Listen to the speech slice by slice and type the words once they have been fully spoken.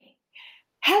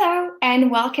Hello, and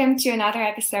welcome to another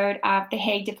episode of the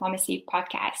Hague Diplomacy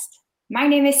Podcast. My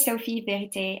name is Sophie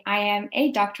Vériter. I am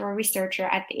a doctoral researcher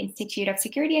at the Institute of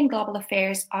Security and Global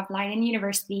Affairs of Leiden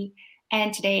University,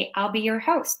 and today I'll be your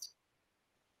host.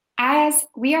 As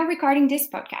we are recording this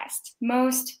podcast,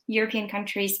 most European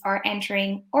countries are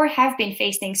entering or have been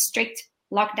facing strict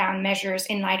lockdown measures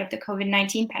in light of the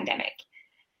COVID-19 pandemic.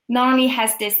 Not only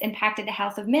has this impacted the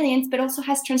health of millions, but also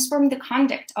has transformed the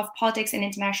conduct of politics and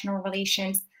international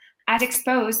relations, as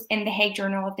exposed in the Hague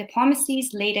Journal of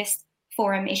Diplomacy's latest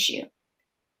forum issue.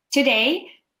 Today,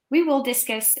 we will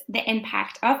discuss the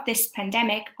impact of this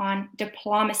pandemic on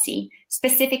diplomacy,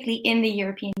 specifically in the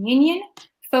European Union,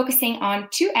 focusing on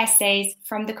two essays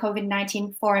from the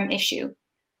COVID-19 forum issue.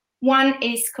 One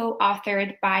is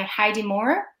co-authored by Heidi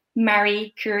Maurer,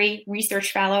 Marie Curie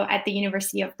Research Fellow at the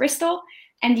University of Bristol,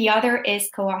 and the other is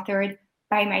co-authored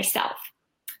by myself.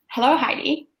 Hello,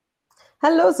 Heidi.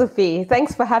 Hello, Sophie.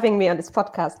 Thanks for having me on this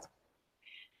podcast.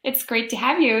 It's great to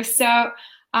have you. So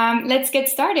let's get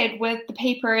started with the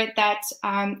paper that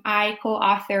I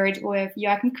co-authored with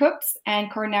Joachim Kups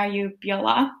and Corneliu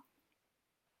Biola.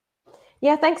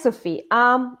 Yeah, thanks, Sophie.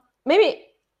 Maybe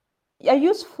a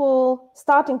useful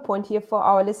starting point here for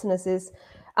our listeners is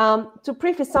to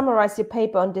briefly summarize your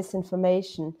paper on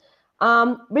disinformation.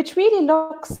 Which really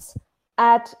looks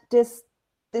at this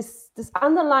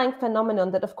underlying phenomenon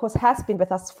that, of course, has been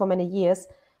with us for many years,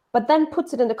 but then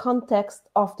puts it in the context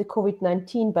of the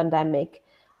COVID-19 pandemic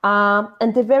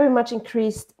and the very much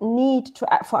increased need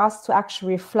for us to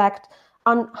actually reflect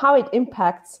on how it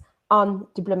impacts on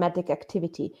diplomatic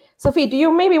activity. Sophie, do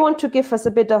you maybe want to give us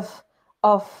a bit of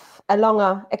a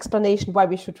longer explanation why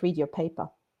we should read your paper?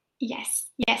 Yes,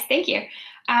 thank you.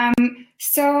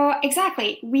 So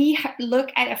exactly, we look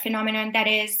at a phenomenon that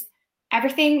is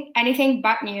anything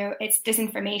but new. It's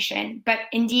disinformation. But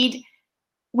indeed,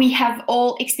 we have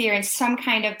all experienced some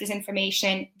kind of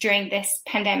disinformation during this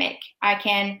pandemic. I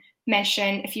can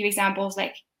mention a few examples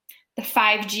like the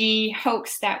 5G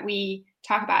hoax that we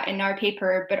talk about in our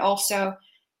paper, but also,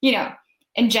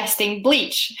 ingesting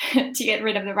bleach to get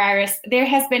rid of the virus. There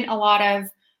has been a lot of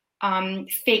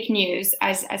fake news,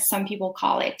 as some people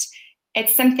call it.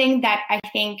 It's something that I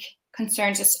think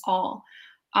concerns us all.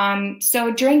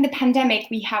 So during the pandemic,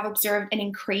 we have observed an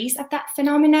increase of that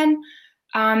phenomenon.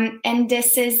 And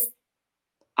this is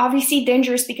obviously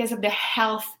dangerous because of the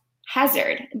health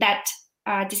hazard that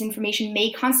disinformation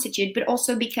may constitute, but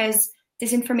also because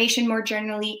disinformation more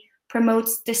generally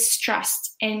promotes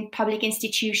distrust in public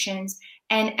institutions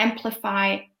and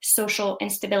amplify social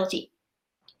instability.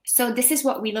 So this is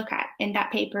what we look at in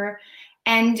that paper.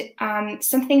 And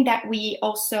something that we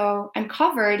also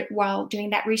uncovered while doing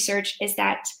that research is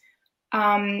that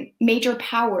major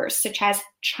powers such as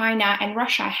China and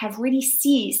Russia have really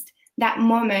seized that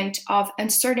moment of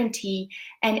uncertainty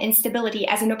and instability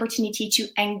as an opportunity to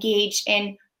engage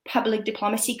in public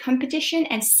diplomacy competition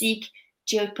and seek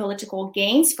geopolitical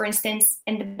gains, for instance,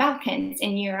 in the Balkans,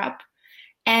 in Europe.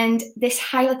 And this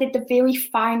highlighted the very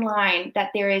fine line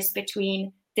that there is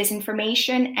between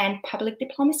disinformation and public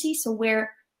diplomacy. So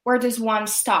where does one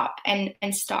stop and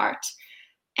start?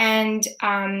 And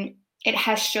it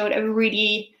has showed a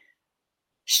really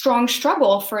strong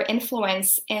struggle for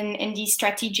influence in these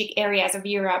strategic areas of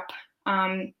Europe.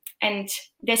 And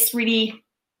this really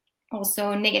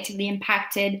also negatively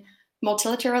impacted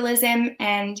multilateralism,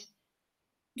 and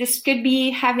this could be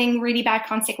having really bad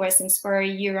consequences for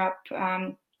Europe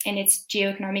and its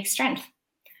geoeconomic strength.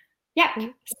 Yeah.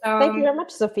 So thank you very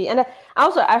much, Sophie. And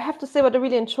also, I have to say what I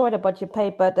really enjoyed about your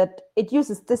paper, that it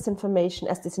uses disinformation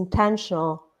as this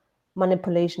intentional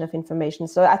manipulation of information.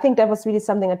 So I think that was really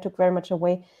something I took very much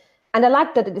away. And I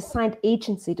like that it assigned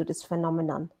agency to this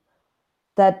phenomenon,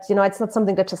 that, it's not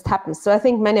something that just happens. So I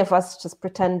think many of us just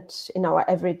pretend in our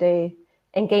everyday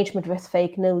engagement with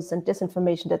fake news and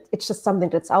disinformation that it's just something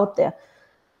that's out there.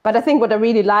 But I think what I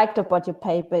really liked about your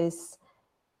paper is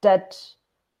that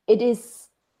it is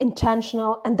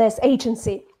intentional and there's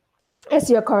agency,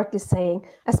 as you're correctly saying,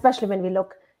 especially when we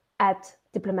look at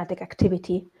diplomatic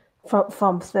activity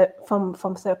from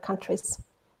third countries.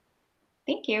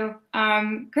 Thank you.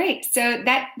 Great. So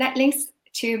that links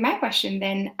to my question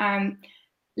then.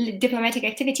 Diplomatic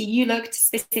activity, you looked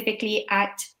specifically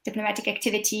at diplomatic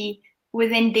activity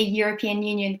within the European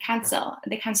Union Council,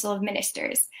 the Council of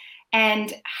Ministers,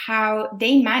 and how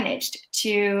they managed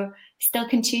to still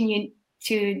continue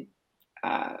to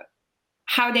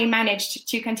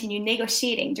continue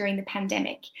negotiating during the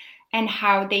pandemic, and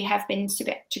how they have been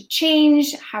subject to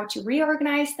change, how to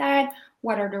reorganize that,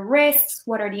 what are the risks,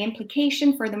 what are the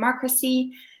implications for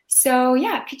democracy. So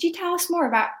yeah, could you tell us more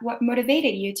about what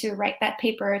motivated you to write that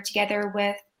paper together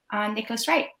with Nicholas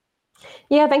Wright?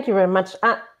 Yeah, thank you very much.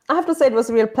 I have to say it was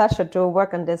a real pleasure to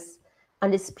work on this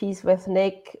piece with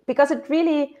Nick, because it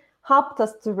really helped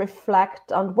us to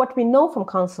reflect on what we know from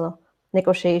council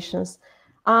negotiations,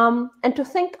 and to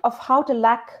think of how the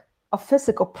lack of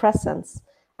physical presence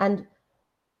and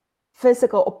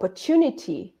physical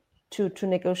opportunity to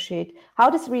negotiate, how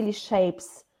this really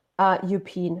shapes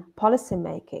European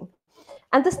policymaking.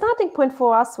 And the starting point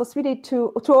for us was really to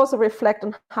also reflect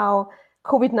on how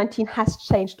COVID-19 has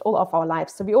changed all of our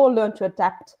lives. So we all learned to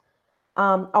adapt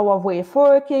our way of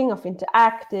working, of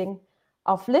interacting,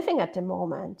 of living at the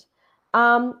moment.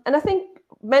 And I think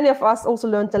many of us also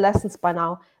learned the lessons by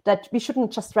now that we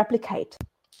shouldn't just replicate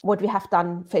what we have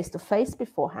done face-to-face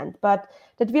beforehand, but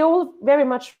that we're all very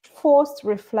much forced to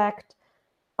reflect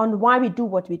on why we do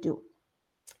what we do.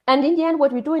 And in the end,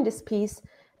 what we do in this piece,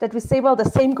 that we say, well, the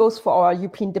same goes for our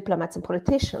European diplomats and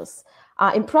politicians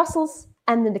in Brussels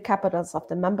and in the capitals of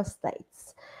the member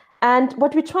states. And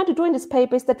what we try to do in this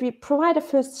paper is that we provide a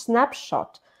first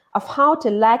snapshot of how the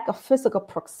lack of physical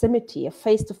proximity, of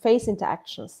face-to-face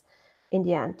interactions, in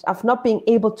the end, of not being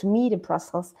able to meet in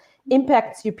Brussels,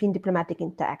 impacts European diplomatic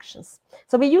interactions.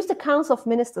 So we use the Council of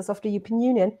Ministers of the European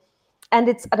Union and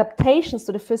its adaptations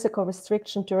to the physical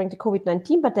restriction during the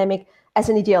COVID-19 pandemic as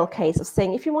an ideal case of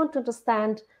saying, if you want to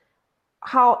understand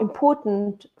how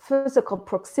important physical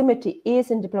proximity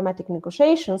is in diplomatic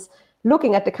negotiations,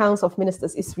 looking at the Council of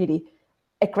Ministers is really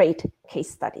a great case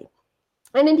study.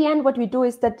 And in the end, what we do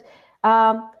is that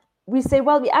we say,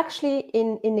 well, we actually,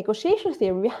 in negotiation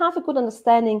theory, we have a good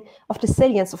understanding of the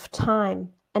salience of time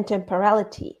and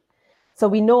temporality. So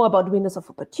we know about windows of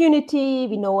opportunity,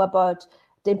 we know about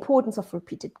the importance of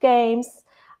repeated games,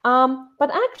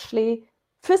 but actually,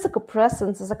 physical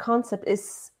presence as a concept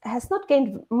has not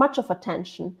gained much of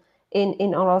attention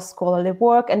in our scholarly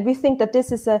work. And we think that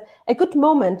this is a good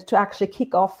moment to actually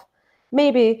kick off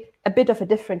maybe a bit of a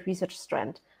different research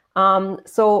strand.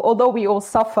 So although we all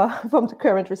suffer from the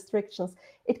current restrictions,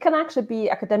 it can actually be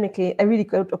academically a really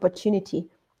good opportunity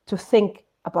to think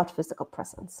about physical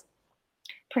presence.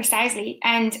 Precisely.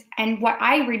 And what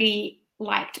I really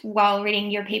liked while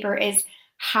reading your paper is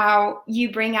how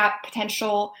you bring out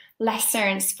potential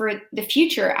lessons for the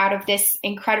future out of this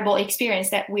incredible experience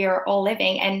that we are all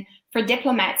living. And for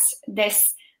diplomats,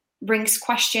 this brings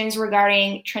questions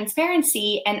regarding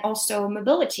transparency and also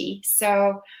mobility.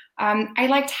 So I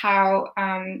liked how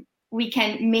we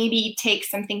can maybe take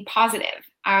something positive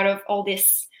out of all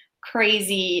this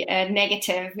crazy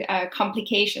negative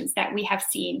complications that we have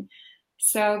seen.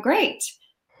 So great.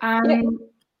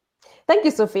 Thank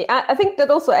you, Sophie. I think that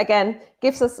also, again,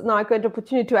 gives us now a great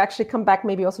opportunity to actually come back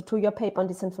maybe also to your paper on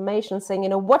this information, saying,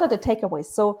 what are the takeaways?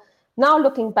 So now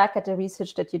looking back at the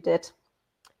research that you did,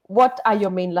 what are your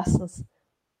main lessons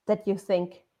that you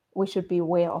think we should be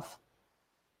aware of?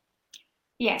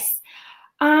 Yes.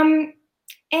 In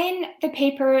the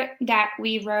paper that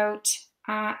we wrote,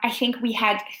 I think we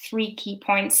had 3 key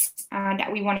points that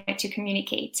we wanted to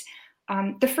communicate.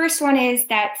 The first one is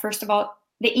that, first of all,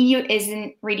 the EU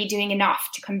isn't really doing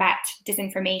enough to combat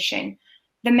disinformation.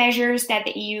 The measures that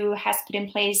the EU has put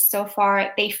in place so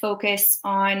far, they focus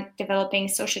on developing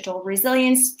societal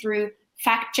resilience through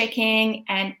fact-checking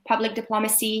and public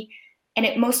diplomacy, and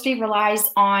it mostly relies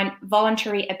on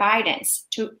voluntary abidance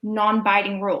to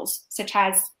non-binding rules, such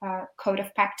as code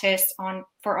of practice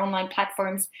for online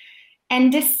platforms.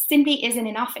 And this simply isn't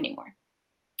enough anymore.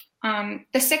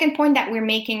 The second point that we're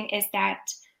making is that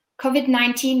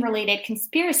COVID-19 related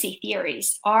conspiracy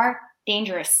theories are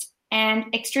dangerous and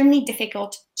extremely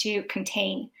difficult to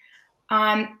contain.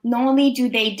 Not only do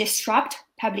they disrupt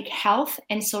public health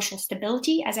and social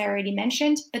stability, as I already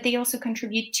mentioned, but they also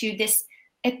contribute to this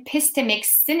epistemic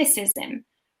cynicism,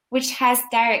 which has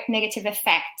direct negative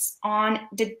effects on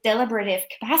the deliberative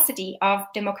capacity of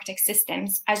democratic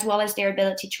systems, as well as their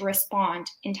ability to respond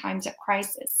in times of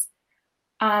crisis.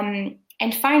 And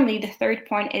finally, the third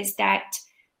point is that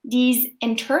these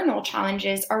internal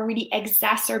challenges are really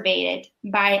exacerbated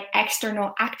by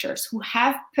external actors who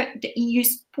have put the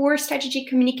EU's poor strategic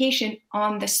communication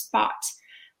on the spot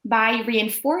by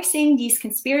reinforcing these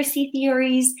conspiracy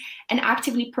theories and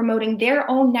actively promoting their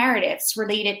own narratives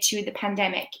related to the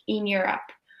pandemic in Europe.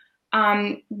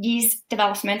 These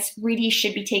developments really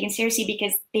should be taken seriously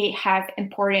because they have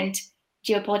important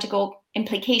geopolitical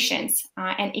implications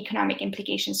and economic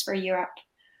implications for Europe.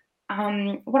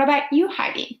 What about you,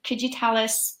 Heidi? Could you tell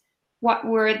us what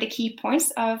were the key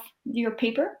points of your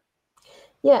paper?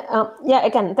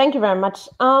 Again, thank you very much.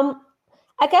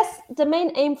 I guess the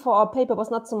main aim for our paper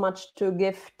was not so much to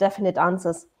give definite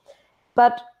answers,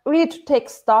 but really to take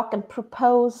stock and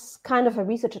propose kind of a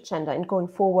research agenda in going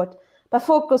forward by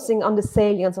focusing on the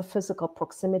salience of physical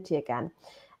proximity again.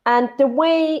 And the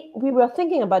way we were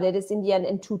thinking about it is in the end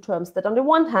in two terms, that on the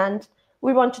one hand,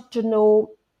 we wanted to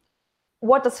know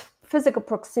what does physical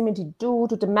proximity do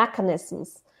to the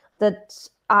mechanisms that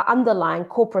are underlying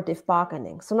cooperative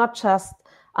bargaining. So not just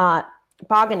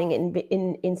bargaining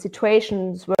in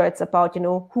situations where it's about,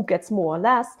 who gets more or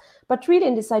less, but really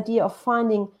in this idea of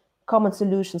finding common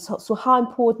solutions. So how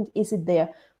important is it there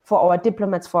for our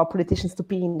diplomats, for our politicians to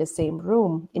be in the same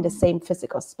room, in the same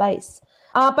physical space?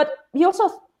 But we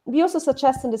also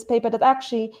suggest in this paper that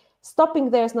actually stopping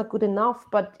there is not good enough.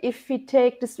 But if we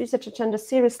take this research agenda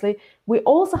seriously, we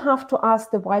also have to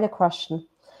ask the wider question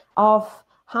of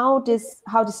how this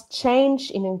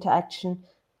change in interaction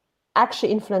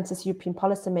actually influences European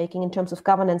policymaking in terms of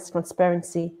governance,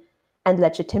 transparency, and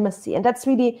legitimacy. And that's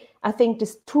really, I think,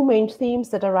 these two main themes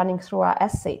that are running through our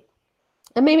essay.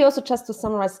 And maybe also just to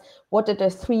summarize, what are the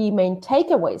three main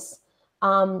takeaways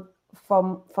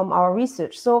from our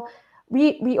research? So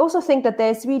we also think that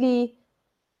there's really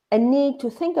a need to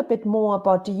think a bit more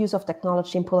about the use of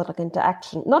technology in political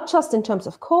interaction, not just in terms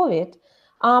of COVID,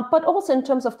 but also in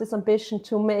terms of this ambition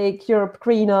to make Europe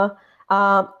greener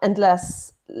and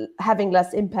having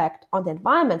less impact on the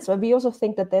environment. So we also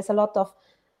think that there's a lot of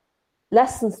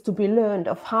lessons to be learned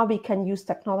of how we can use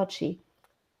technology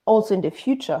also in the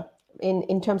future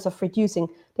in terms of reducing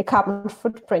the carbon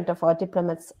footprint of our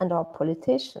diplomats and our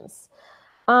politicians.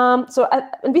 And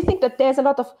we think that there's a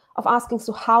lot of asking,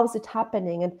 so how is it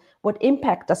happening and what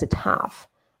impact does it have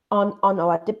on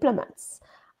our diplomats?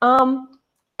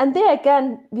 And there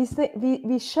again,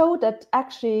 we show that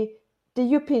actually the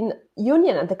European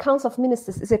Union and the Council of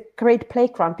Ministers is a great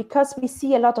playground because we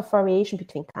see a lot of variation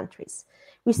between countries.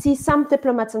 We see some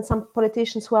diplomats and some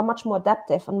politicians who are much more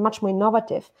adaptive and much more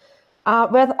innovative,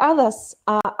 where others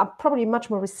are probably much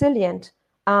more resilient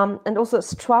and also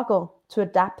struggle to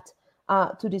adapt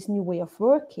to this new way of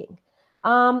working.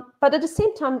 But at the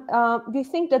same time, we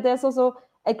think that there's also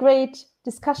a great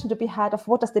discussion to be had of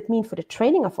what does that mean for the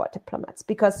training of our diplomats,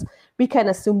 because we can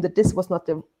assume that this was not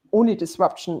the only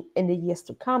disruption in the years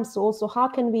to come. So also, how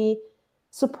can we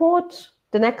support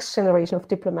the next generation of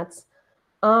diplomats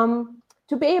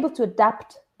to be able to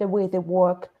adapt the way they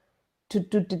work to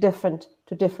different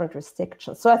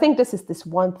restrictions? So I think this is this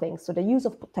one thing. So the use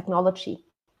of technology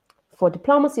for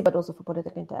diplomacy, but also for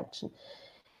political interaction.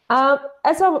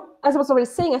 As I was already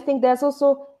saying, I think there's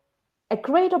also a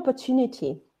great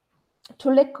opportunity to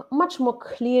look much more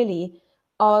clearly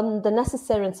on the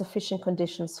necessary and sufficient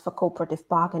conditions for cooperative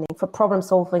bargaining, for problem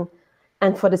solving,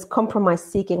 and for this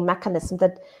compromise-seeking mechanism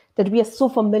that we are so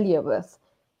familiar with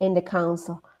in the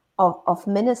Council of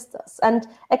Ministers. And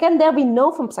again, there we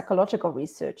know from psychological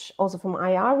research, also from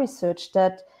IR research,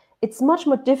 that it's much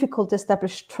more difficult to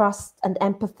establish trust and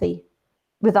empathy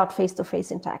without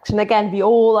face-to-face interaction. Again, we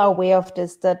all are aware of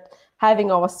this, that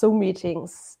having our Zoom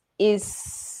meetings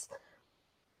is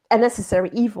a necessary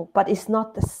evil, but it's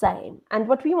not the same. And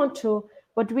what we want to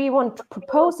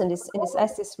propose in this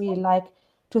essay is really like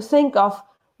to think of,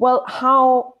 well,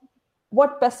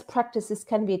 what best practices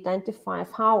can we identify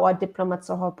of how our diplomats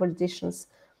or our politicians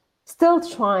still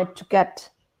try to get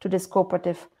to these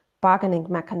cooperative bargaining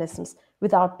mechanisms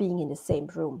without being in the same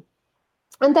room.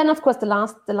 And then, of course, the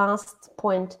last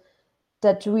point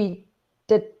that we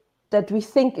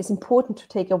think is important to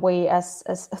take away as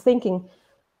thinking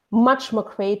much more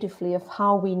creatively of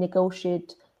how we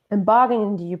negotiate and bargain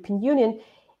in the European Union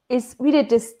is really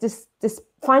this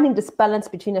finding this balance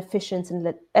between efficiency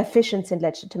and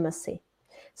legitimacy.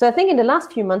 So I think in the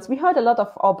last few months, we heard a lot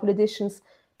of our politicians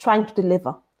trying to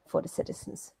deliver for the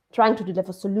citizens, trying to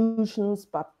deliver solutions,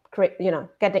 but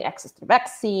getting access to the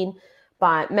vaccine,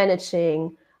 by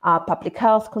managing public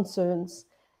health concerns.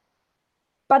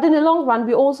 But in the long run,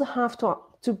 we also have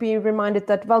to be reminded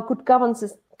that, well, good governance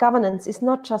is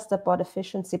not just about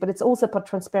efficiency, but it's also about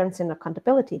transparency and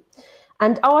accountability.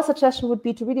 And our suggestion would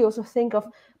be to really also think of,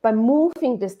 by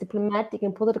moving this diplomatic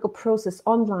and political process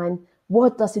online,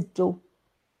 what does it do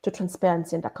to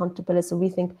transparency and accountability? So we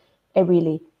think a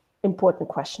really important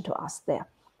question to ask there.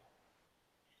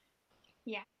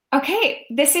 Yeah. Okay,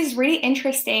 this is really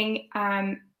interesting.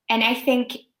 And I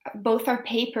think both our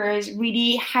papers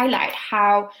really highlight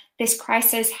how this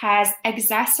crisis has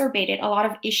exacerbated a lot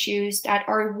of issues that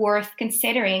are worth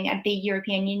considering at the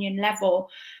European Union level.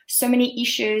 So many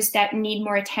issues that need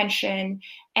more attention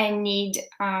and need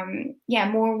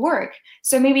more work.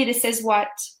 So maybe this is what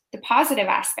the positive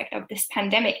aspect of this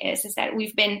pandemic is that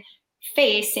we've been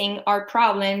facing our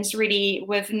problems really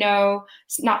with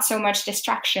not so much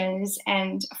distractions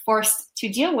and forced to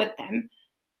deal with them.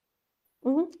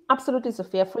 Absolutely,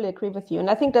 Sophie. I fully agree with you. And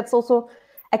I think that's also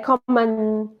a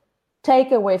common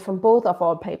takeaway from both of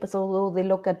our papers, although they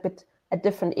look at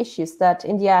different issues, that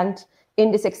in the end,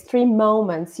 in these extreme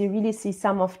moments, you really see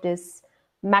some of these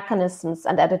mechanisms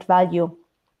and added value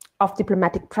of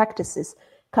diplomatic practices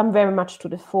come very much to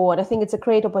the fore. And I think it's a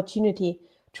great opportunity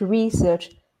to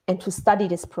research and to study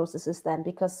these processes then,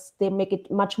 because they make it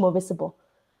much more visible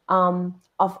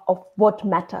of what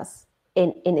matters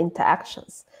in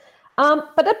interactions.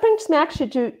 But that brings me actually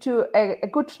to a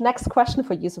good next question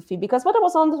for you, Sophie, because what I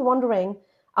was always wondering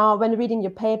when reading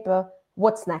your paper,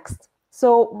 what's next?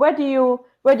 So where do you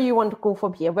want to go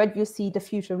from here? Where do you see the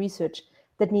future research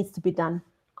that needs to be done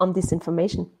on this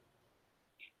information?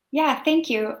 Yeah, thank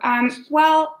you.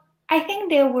 Well, I think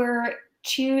there were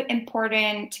two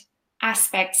important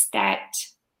aspects that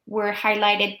were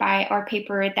highlighted by our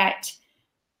paper that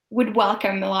would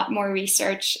welcome a lot more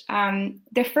research.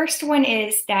 The first one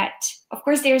is that, of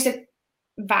course, there's a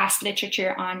vast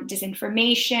literature on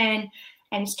disinformation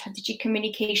and strategic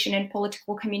communication and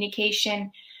political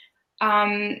communication.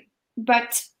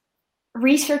 But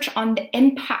research on the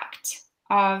impact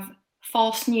of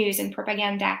false news and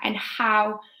propaganda and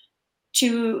how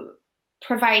to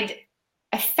provide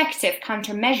effective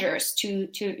countermeasures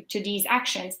to these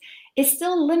actions is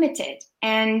still limited.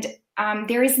 And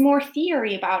there is more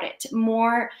theory about it,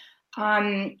 more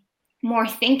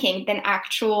thinking than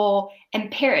actual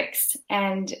empirics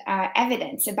and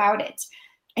evidence about it,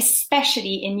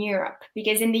 especially in Europe.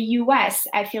 Because in the US,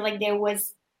 I feel like there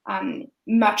was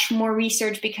much more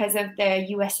research because of the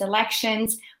US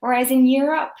elections, whereas in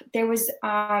Europe, there was,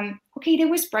 there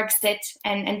was Brexit,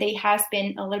 and there has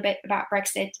been a little bit about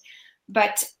Brexit,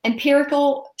 but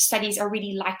empirical studies are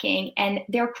really lacking, and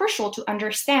they're crucial to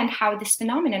understand how this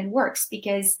phenomenon works,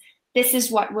 because this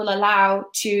is what will allow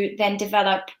to then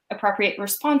develop appropriate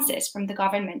responses from the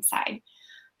government side.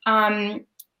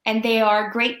 And they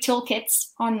are great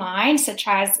toolkits online, such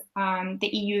as the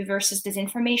EU versus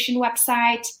Disinformation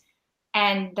website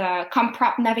and the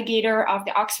Comprop Navigator of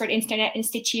the Oxford Internet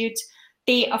Institute.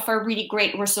 They offer really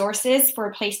great resources for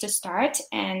a place to start.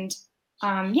 And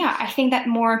I think that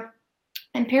more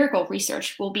empirical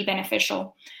research will be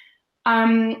beneficial.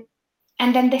 And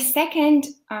then the second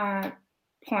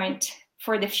point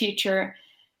for the future,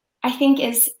 I think,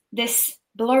 is this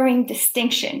blurring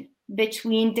distinction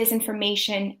between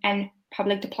disinformation and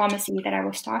public diplomacy that I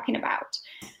was talking about.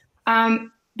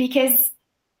 Because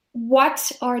what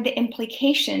are the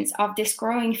implications of this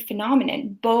growing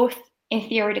phenomenon, both in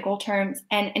theoretical terms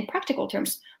and in practical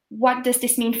terms? What does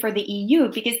this mean for the EU?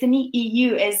 Because the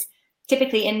EU is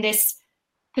typically in this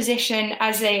position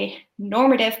as a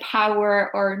normative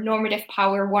power or normative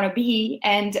power wannabe,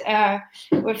 and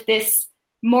with this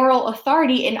moral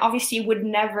authority, and obviously would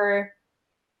never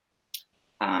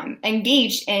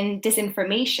engage in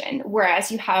disinformation,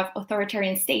 whereas you have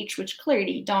authoritarian states which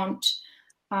clearly don't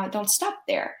stop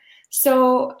there.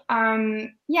 So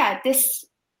this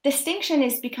distinction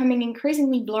is becoming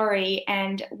increasingly blurry,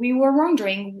 and we were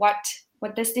wondering what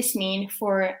does this mean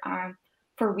for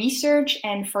research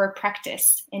and for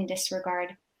practice in this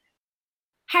regard.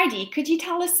 Heidi, could you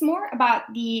tell us more about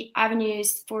the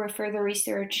avenues for further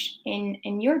research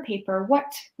in your paper?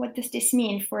 What does this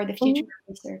mean for the future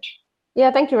of research? Yeah,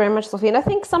 thank you very much, Sophie. And I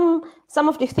think some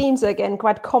of the themes are, again,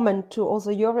 quite common to also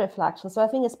your reflections. So I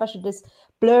think especially this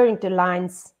blurring the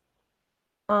lines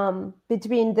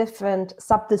between different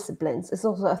subdisciplines is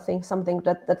also, I think, something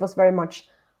that was very much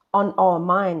on our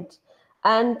mind.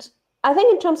 And I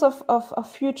think in terms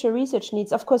of future research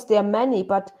needs, of course, there are many,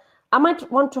 but I might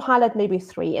want to highlight maybe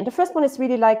three. And the first one is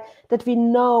really like that we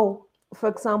know, for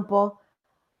example,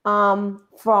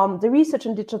 from the research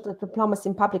in digital diplomacy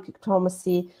and public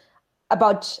diplomacy,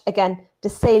 about, again, the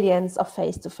salience of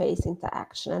face-to-face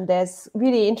interaction. And there's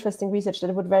really interesting research that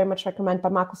I would very much recommend by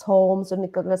Marcus Holmes and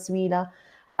Nicholas Wheeler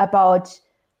about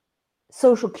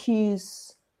social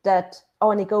cues that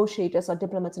our negotiators, our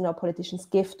diplomats, and our politicians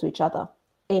give to each other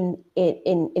in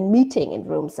meeting in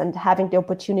rooms, and having the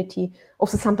opportunity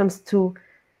also sometimes to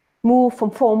move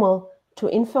from formal to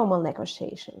informal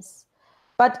negotiations.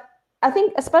 But I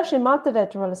think, especially in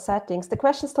multilateral settings, the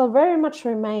question still very much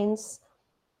remains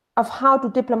of how do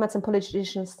diplomats and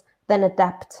politicians then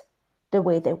adapt the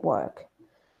way they work.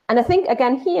 And I think,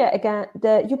 again,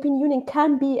 the European Union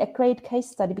can be a great case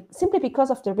study simply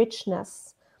because of the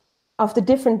richness of the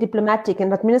different diplomatic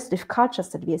and administrative cultures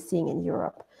that we are seeing in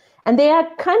Europe. And they are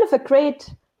kind of a great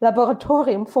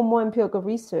laboratorium for more empirical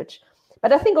research.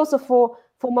 But I think also for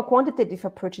more quantitative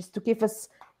approaches to give us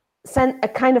a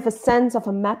kind of a sense of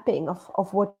a mapping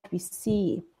of what we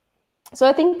see. So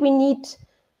I think we need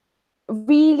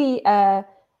really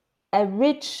a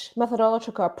rich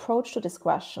methodological approach to these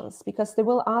questions, because they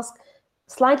will ask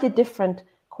slightly different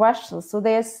questions. So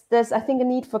there's I think, a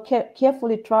need for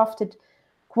carefully drafted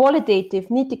qualitative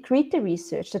nitty-gritty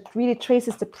research that really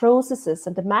traces the processes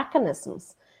and the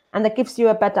mechanisms, and that gives you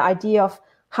a better idea of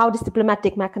how these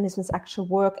diplomatic mechanisms actually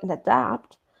work and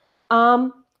adapt.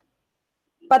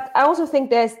 But I also think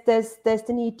there's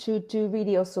the need to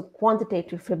really also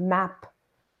quantitatively map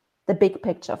the big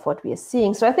picture of what we are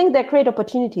seeing. So I think there are great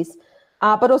opportunities,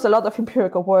 but also a lot of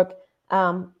empirical work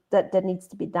that needs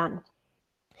to be done.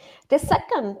 The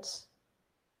second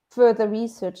further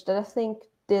research that I think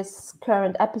this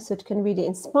current episode can really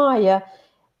inspire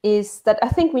is that I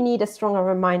think we need a stronger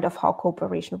reminder of how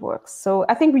cooperation works. So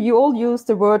I think you all use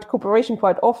the word cooperation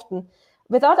quite often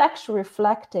without actually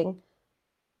reflecting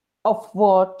of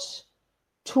what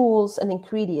tools and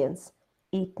ingredients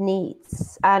it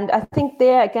needs. And I think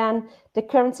there again, the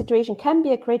current situation can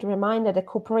be a great reminder that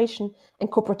cooperation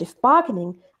and cooperative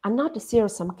bargaining are not a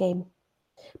zero-sum game,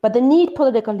 but they need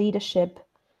political leadership,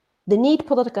 they need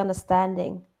political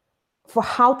understanding for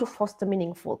how to foster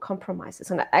meaningful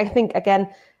compromises. And I think, again,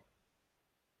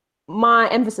 my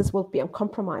emphasis will be on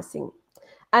compromising.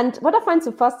 And what I find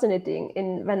so fascinating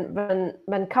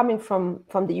when coming from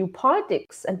the EU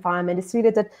politics environment is really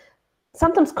that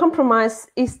sometimes compromise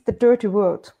is the dirty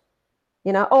word.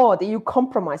 Oh, the EU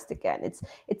compromised again.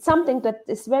 It's something that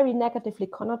is very negatively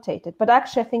connotated. But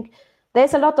actually, I think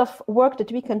there's a lot of work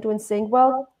that we can do in saying,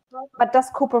 well, but does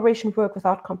cooperation work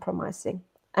without compromising?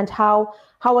 And how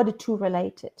are the two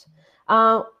related?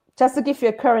 Just to give you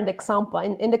a current example,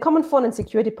 in the Common Foreign and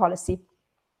Security Policy,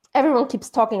 everyone keeps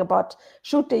talking about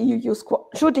should the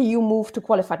EU move to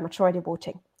qualified majority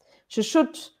voting?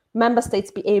 Should member states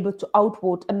be able to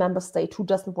outvote a member state who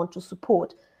doesn't want to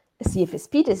support a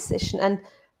CFSP decision, and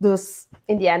thus,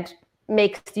 in the end,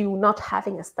 makes you not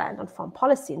having a stand on foreign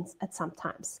policy at some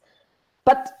times?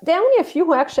 But there are only a few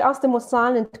who actually ask the most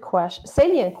salient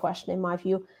question, in my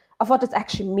view, of what it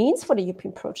actually means for the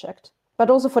European project, but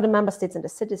also for the member states and the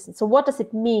citizens. So what does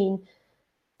it mean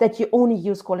that you only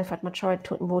use qualified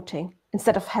majority voting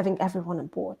instead of having everyone on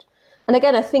board? And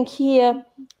again, I think here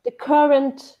the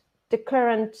current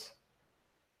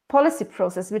policy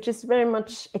process, which is very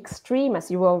much extreme,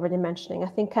 as you were already mentioning, I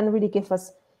think can really give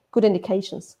us good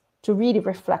indications to really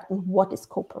reflect on what is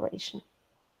cooperation.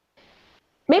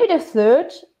 Maybe the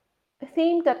third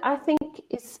theme that I think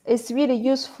is really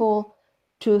useful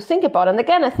to think about, and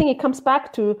again, I think it comes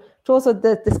back to also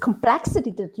this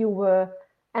complexity that you were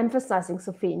emphasizing,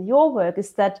 Sophie, in your work,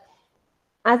 is that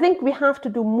I think we have to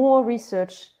do more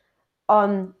research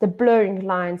on the blurring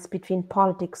lines between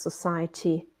politics,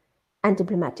 society, and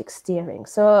diplomatic steering.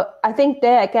 So I think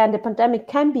there, again, the pandemic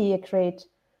can be a great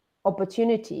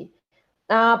opportunity.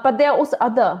 But there are also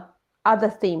other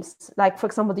themes, like, for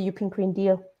example, the European Green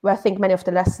Deal, where I think many of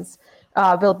the lessons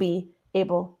will be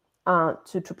able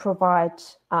to provide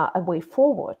a way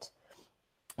forward.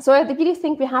 So I really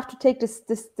think we have to take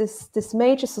this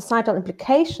major societal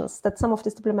implications that some of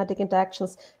these diplomatic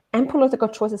interactions and political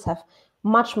choices have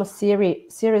much more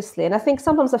seriously. And I think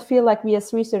sometimes I feel like we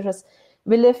as researchers,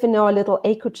 we live in our little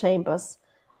echo chambers.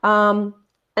 And,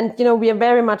 we are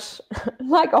very much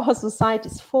like our society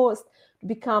is forced to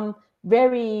become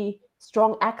very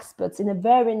strong experts in a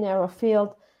very narrow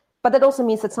field. But that also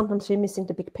means that sometimes we're missing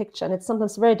the big picture. And it's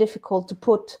sometimes very difficult to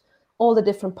put all the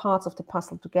different parts of the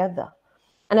puzzle together.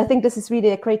 And I think this is really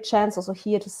a great chance also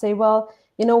here to say, well,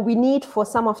 we need, for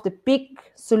some of the big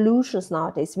solutions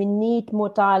nowadays, we need more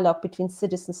dialogue between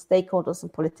citizens, stakeholders,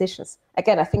 and politicians.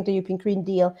 Again, I think the European Green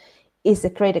Deal is a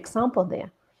great example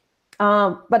there.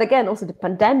 But again, also the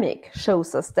pandemic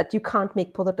shows us that you can't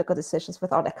make political decisions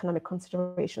without economic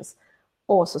considerations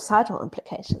or societal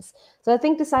implications. So I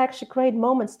think these are actually great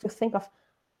moments to think of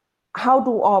how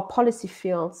do our policy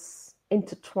fields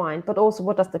intertwine, but also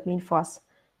what does that mean for us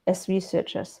as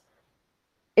researchers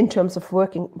in terms of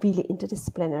working really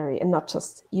interdisciplinary and not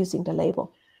just using the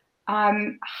label.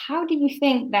 How do you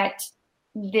think that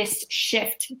this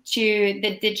shift to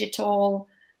the digital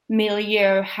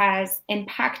milieu has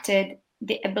impacted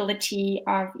the ability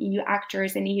of EU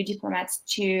actors and EU diplomats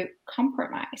to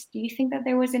compromise? Do you think that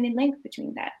there was any link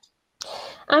between that?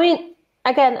 I mean,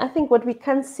 again, I think what we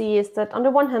can see is that on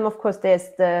the one hand, of course, there's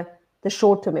the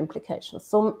short-term implications.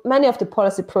 So many of the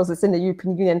policy processes in the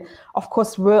European Union, of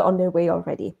course, were on their way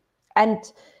already. And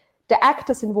the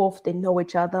actors involved, they know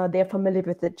each other, they're familiar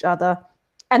with each other,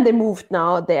 and they moved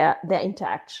now their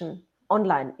interaction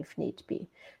online if need be.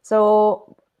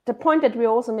 So the point that we're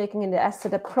also making in the essay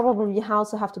that probably we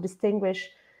also have to distinguish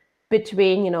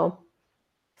between,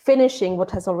 finishing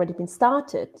what has already been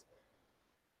started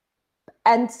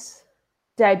and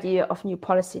the idea of new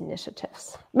policy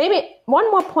initiatives. Maybe one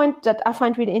more point that I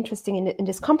find really interesting in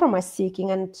this compromise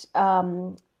seeking and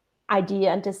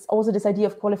idea, and this idea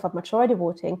of qualified majority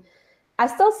voting. I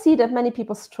still see that many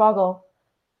people struggle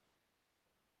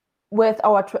with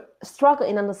our struggle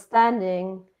in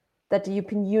understanding that the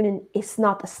European Union is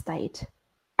not a state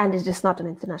and it is not an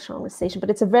international organization, but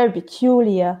it's a very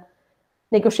peculiar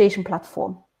negotiation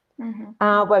platform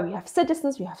where we have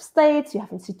citizens, we have states, you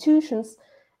have institutions.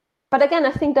 But again,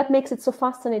 I think that makes it so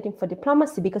fascinating for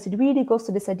diplomacy, because it really goes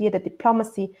to this idea that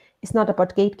diplomacy is not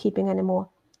about gatekeeping anymore,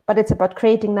 but it's about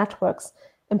creating networks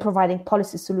and providing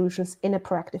policy solutions in a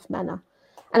proactive manner.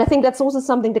 And I think that's also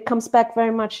something that comes back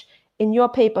very much in your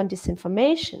paper on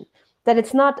disinformation, that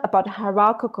it's not about a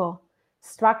hierarchical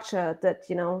structure that,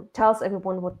 tells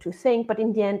everyone what to think, but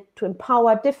in the end, to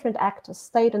empower different actors,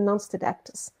 state and non-state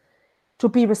actors, to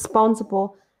be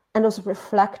responsible and also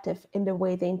reflective in the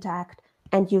way they interact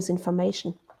and use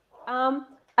information.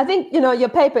 I think, your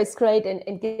paper is great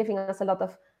in giving us a lot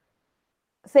of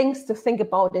things to think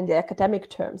about in the academic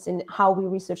terms, in how we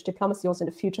research diplomacy also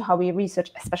in the future, how we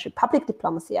research especially public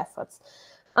diplomacy efforts.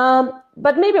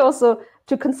 But maybe also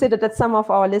to consider that some of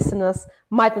our listeners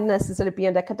might not necessarily be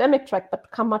on the academic track, but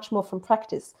come much more from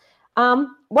practice.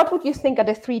 What would you think are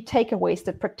the 3 takeaways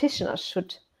that practitioners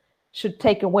should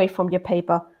take away from your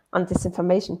paper on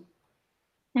disinformation?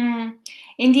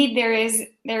 Indeed, there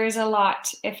is a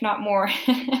lot, if not more,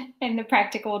 in the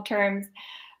practical terms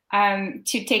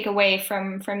to take away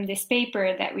from this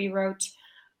paper that we wrote.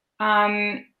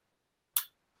 The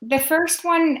first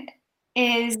one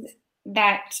is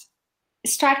that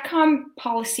Stratcom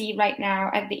policy right now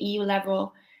at the EU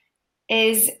level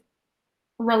is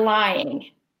relying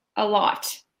a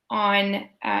lot on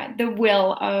the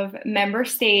will of member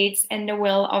states and the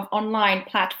will of online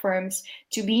platforms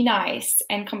to be nice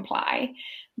and comply,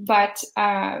 but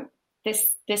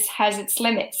this has its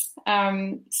limits.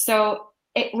 So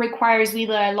it requires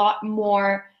really a lot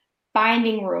more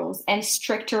binding rules and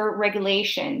stricter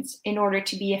regulations in order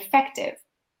to be effective.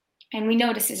 And we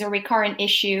know this is a recurrent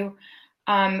issue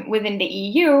within the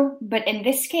EU, but in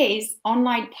this case,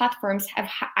 online platforms have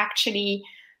actually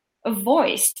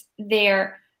voiced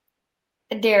their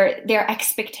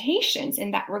expectations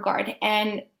in that regard.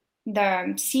 And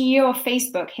the CEO of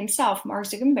Facebook himself, Mark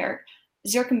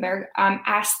Zuckerberg,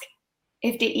 asked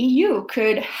if the EU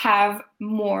could have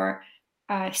more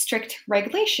strict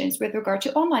regulations with regard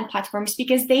to online platforms,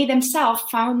 because they themselves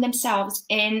found themselves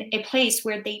in a place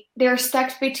where they're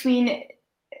stuck between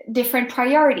different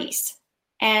priorities.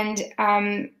 And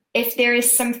if there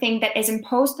is something that is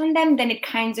imposed on them, then it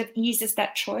kind of eases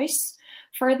that choice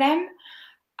for them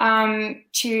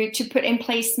to put in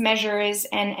place measures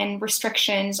and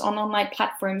restrictions on online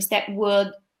platforms that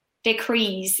would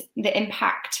decrease the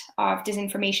impact of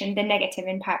disinformation, the negative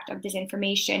impact of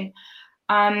disinformation.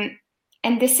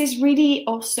 And this is really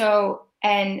also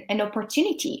an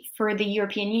opportunity for the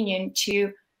European Union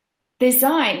to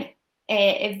design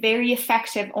a very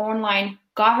effective online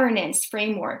governance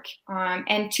framework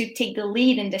and to take the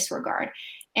lead in this regard,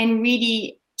 and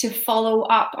really to follow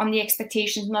up on the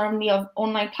expectations not only of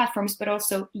online platforms, but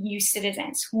also EU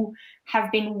citizens who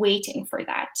have been waiting for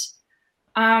that.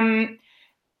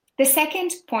 The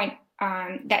second point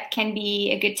that can be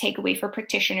a good takeaway for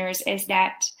practitioners is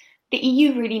that the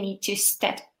EU really needs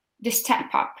to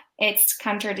step up its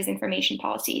counter-disinformation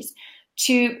policies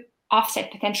to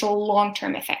offset potential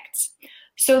long-term effects.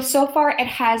 So far it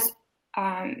has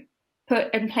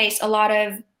put in place a lot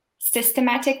of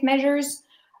systematic measures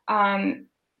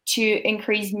to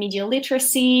increase media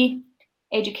literacy,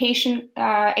 education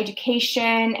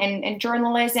and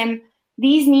journalism.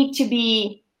 These need to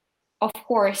be, of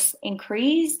course,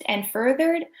 increased and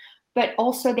furthered, but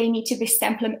also they need to be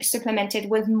supplemented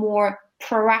with more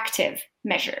proactive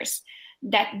measures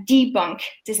that debunk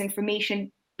disinformation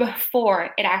before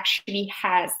it actually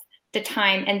has the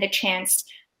time and the chance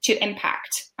to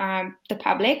impact the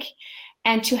public,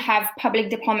 and to have public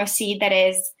diplomacy that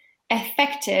is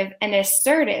effective and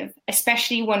assertive,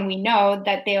 especially when we know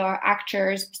that there are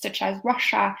actors such as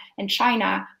Russia and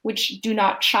China, which do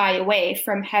not shy away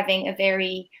from having a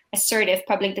very assertive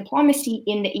public diplomacy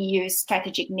in the EU's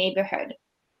strategic neighborhood.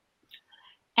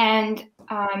 And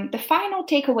the final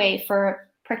takeaway for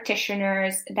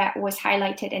practitioners that was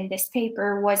highlighted in this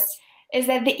paper is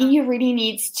that the EU really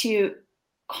needs to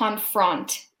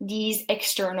confront these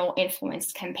external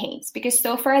influence campaigns, because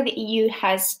so far the EU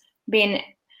has been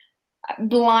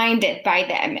blinded by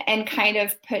them and kind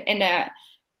of put in a,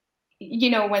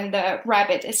 when the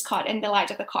rabbit is caught in the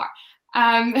light of the car,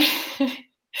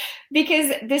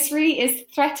 because this really is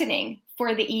threatening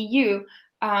for the EU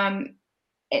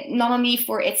not only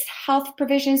for its health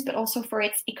provisions, but also for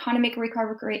its economic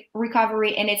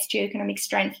recovery and its geoeconomic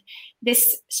strength.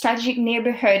 This strategic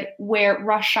neighborhood where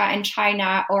Russia and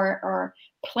China are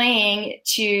playing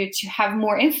to have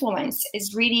more influence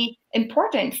is really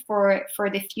important for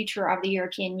the future of the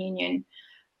European Union.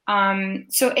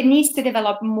 So it needs to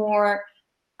develop more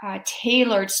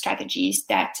tailored strategies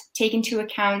that take into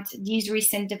account these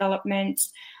recent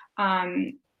developments.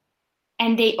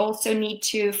 And they also need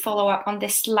to follow up on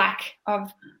this lack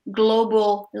of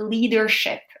global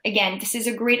leadership. Again, this is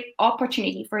a great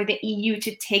opportunity for the EU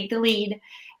to take the lead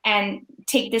and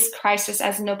take this crisis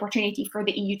as an opportunity for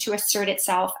the EU to assert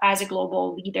itself as a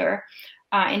global leader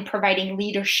in providing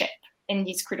leadership in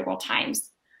these critical times.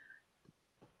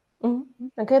 Mm-hmm.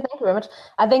 Okay, thank you very much.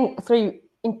 I think 3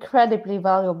 incredibly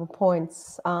valuable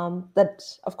points that,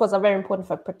 of course, are very important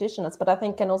for practitioners, but I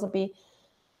think can also be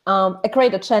a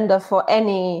great agenda for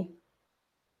any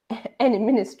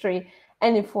ministry,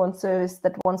 any foreign service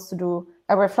that wants to do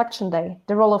a reflection day,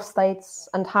 the role of states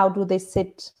and how do they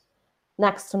sit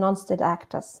next to non-state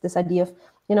actors. This idea of,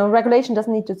 regulation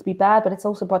doesn't need to be bad, but it's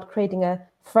also about creating a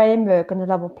framework and a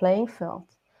level playing field.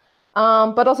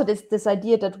 But also this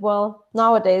idea that, well,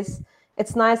 nowadays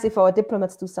it's nice if our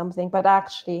diplomats do something, but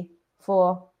actually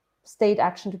for state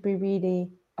action to be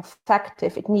really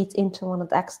effective, it needs internal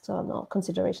and external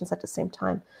considerations at the same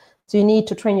time. So you need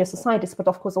to train your societies, but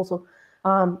of course also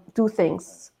do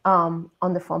things on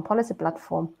the foreign policy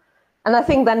platform. And I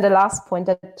think then the last point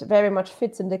that very much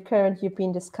fits in the current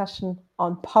European discussion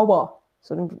on power,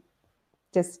 so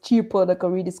this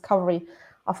geopolitical rediscovery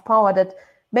of power, that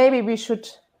maybe we should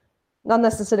not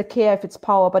necessarily care if it's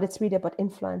power, but it's really about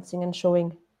influencing and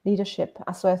showing leadership.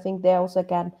 So I think there also,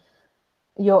 again,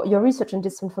 your research on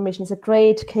disinformation is a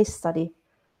great case study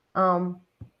on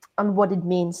what it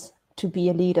means to be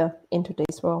a leader in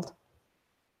today's world.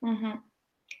 Mm-hmm.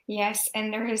 Yes,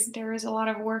 and there is a lot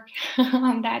of work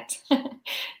on that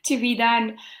to be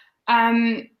done.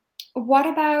 What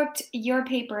about your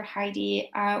paper,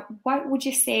 Heidi? What would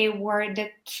you say were the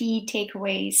key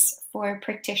takeaways for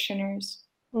practitioners?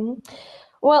 Mm-hmm.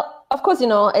 Well, of course,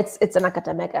 it's an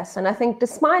academic essay, and I think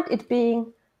despite it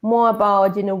being more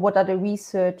about, what are the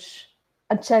research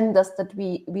agendas that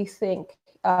we think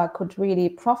could really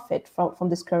profit from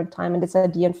this current time and this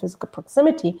idea of physical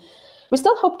proximity, we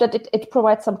still hope that it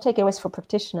provides some takeaways for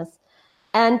practitioners.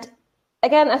 And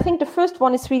again, I think the first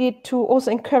one is really to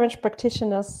also encourage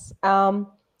practitioners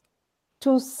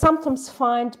to sometimes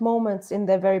find moments in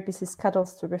their very busy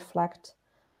schedules to reflect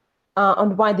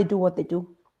on why they do what they do.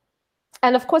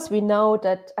 And of course, we know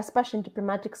that, especially in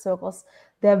diplomatic circles,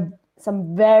 there are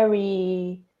some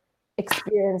very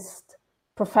experienced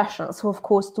professionals who, of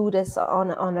course, do this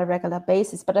on a regular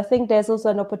basis. But I think there's also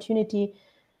an opportunity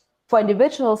for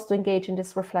individuals to engage in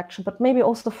this reflection, but maybe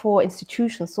also for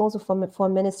institutions, also for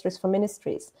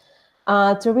ministries,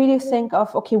 to really think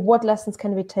of, okay, what lessons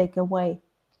can we take away?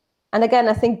 And again,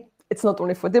 I think it's not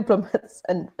only for diplomats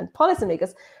and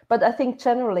policymakers, but I think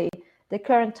generally the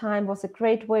current time was a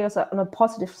great way also on a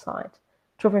positive side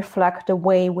to reflect the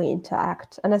way we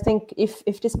interact. And I think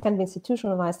if this can be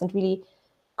institutionalized and really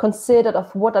considered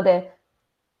of what are the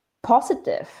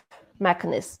positive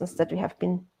mechanisms that we have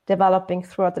been developing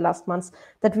throughout the last months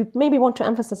that we maybe want to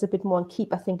emphasize a bit more and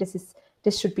keep, I think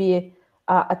this should be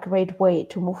a great way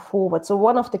to move forward. So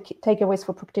one of the takeaways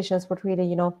for practitioners would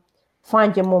really,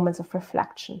 find your moments of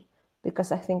reflection,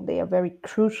 because I think they are very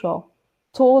crucial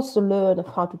to also learn of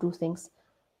how to do things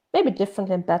maybe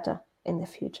differently and better in the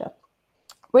future.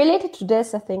 Related to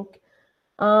this, I think,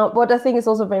 what I think is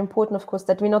also very important, of course,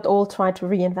 that we not all try to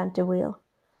reinvent the wheel.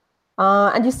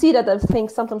 And you see that, I think,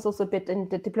 sometimes also a bit in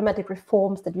the diplomatic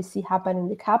reforms that we see happen in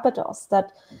the capitals,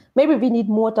 that maybe we need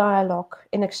more dialogue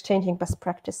in exchanging best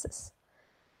practices.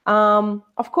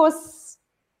 Of course,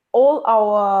 all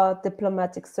our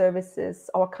diplomatic services,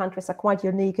 our countries are quite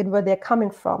unique in where they're coming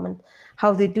from and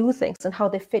how they do things and how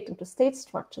they fit into state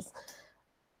structures.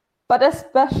 But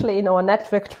especially in our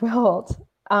networked world,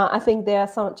 I think there are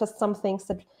some things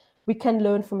that we can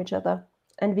learn from each other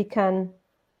and we can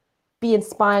be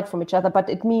inspired from each other. But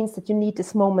it means that you need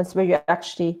these moments where you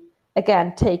actually,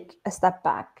 again, take a step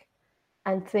back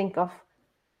and think of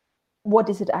what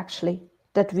is it actually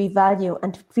that we value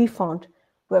and we found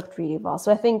worked really well.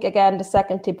 So I think, again, the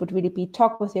second tip would really be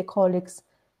talk with your colleagues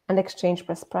and exchange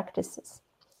best practices.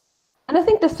 And I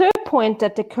think the third point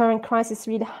that the current crisis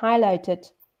really highlighted,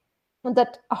 and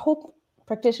that I hope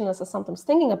practitioners are sometimes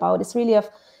thinking about, is really of,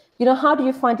 how do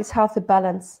you find this healthy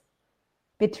balance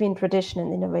between tradition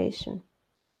and innovation?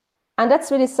 And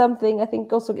that's really something I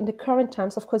think also in the current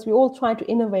times, of course, we all try to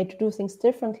innovate, to do things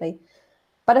differently.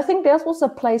 But I think there's also a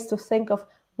place to think of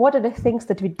what are the things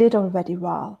that we did already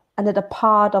well and that are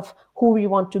part of who we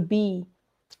want to be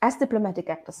as diplomatic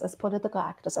actors, as political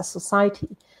actors, as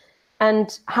society?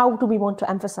 And how do we want to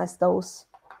emphasize those,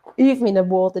 even in a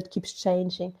world that keeps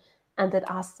changing and that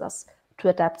asks us to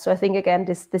adapt? So I think, again,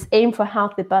 this aim for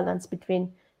healthy balance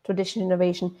between tradition and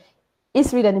innovation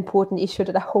is really an important issue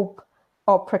that I hope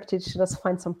our practitioners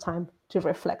find some time to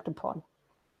reflect upon.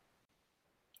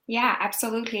 Yeah,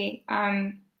 absolutely.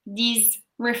 These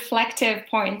reflective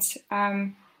points,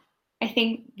 I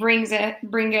think,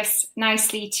 bring us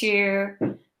nicely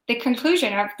to the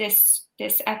conclusion of this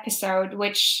episode, in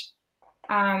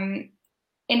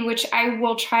which I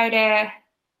will try to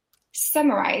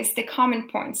summarize the common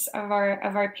points of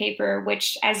our paper,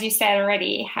 which, as you said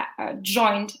already,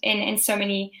 joined in so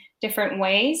many different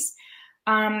ways.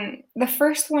 The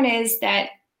first one is that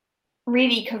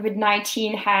really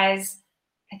COVID-19 has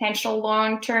potential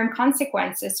long-term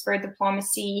consequences for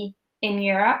diplomacy in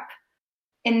Europe.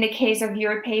 In the case of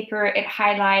your paper, it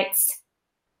highlights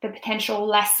the potential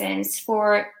lessons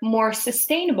for more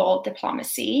sustainable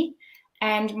diplomacy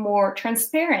and more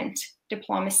transparent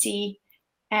diplomacy,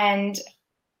 and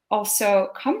also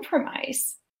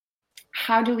compromise.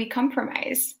 How do we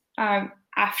compromise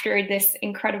after this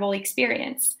incredible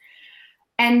experience?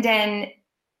 And then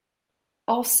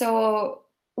also,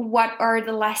 what are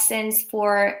the lessons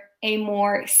for a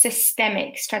more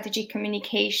systemic strategic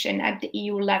communication at the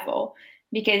EU level?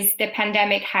 Because the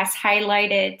pandemic has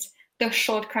highlighted the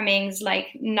shortcomings like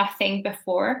nothing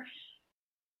before.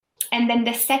 And then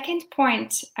the second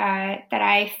point that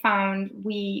I found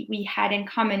we had in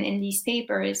common in these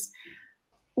papers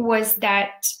was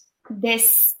that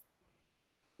this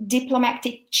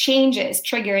diplomatic changes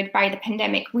triggered by the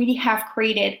pandemic really have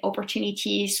created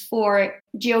opportunities for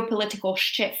geopolitical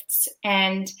shifts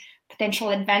and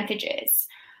potential advantages.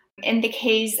 In the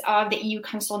case of the EU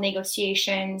Council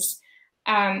negotiations,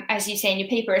 as you say in your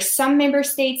paper, some member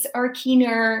states are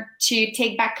keener to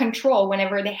take back control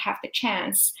whenever they have the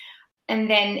chance. And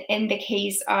then in the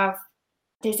case of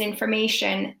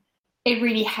disinformation, it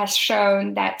really has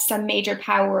shown that some major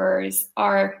powers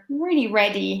are really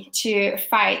ready to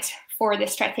fight for the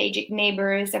strategic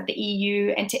neighbors of the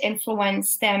EU and to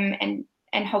influence them,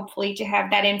 and hopefully to have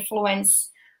that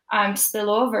influence spill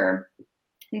over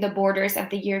the borders of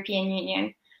the European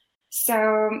Union.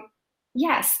 So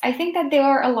yes, I think that there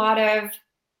are a lot of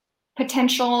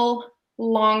potential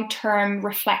long-term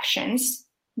reflections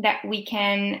that we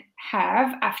can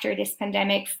have after this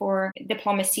pandemic for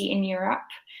diplomacy in Europe.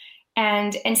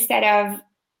 And instead of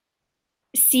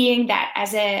seeing that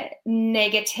as a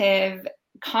negative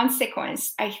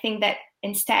consequence, I think that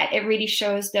instead it really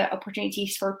shows the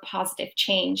opportunities for positive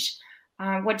change.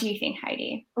 What do you think,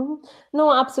 Heidi? Mm-hmm. No,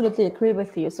 I absolutely agree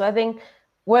with you. So I think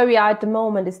where we are at the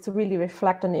moment is to really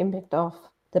reflect on the impact of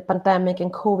the pandemic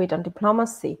and COVID on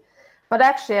diplomacy. But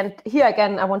actually, and here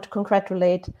again, I want to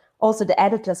congratulate also the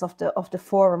editors of the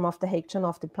forum of the Hague Journal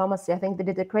of Diplomacy. I think they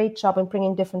did a great job in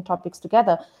bringing different topics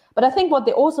together. But I think what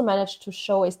they also managed to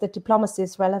show is that diplomacy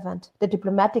is relevant. The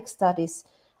diplomatic studies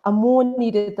are more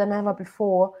needed than ever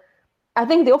before. I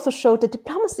think they also showed that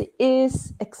diplomacy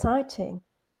is exciting,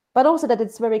 but also that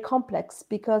it's very complex,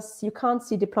 because you can't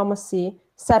see diplomacy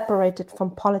separated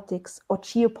from politics or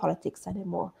geopolitics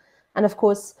anymore. And of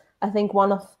course, I think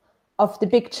one of the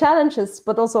big challenges,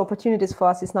 but also opportunities for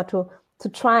us, is not to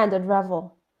try and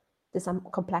unravel these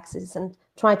complexities and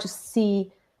try to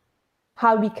see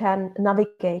how we can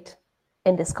navigate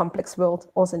in this complex world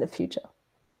also in the future.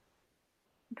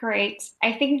 Great.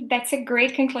 I think that's a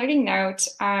great concluding note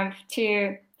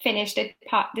to finish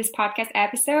this podcast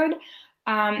episode.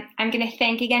 I'm going to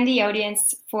thank again the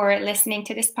audience for listening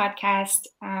to this podcast.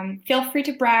 Feel free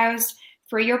to browse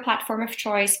through your platform of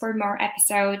choice for more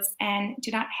episodes, and do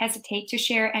not hesitate to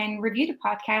share and review the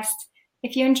podcast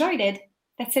if you enjoyed it.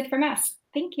 That's it from us.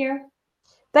 Thank you.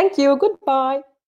 Thank you. Goodbye.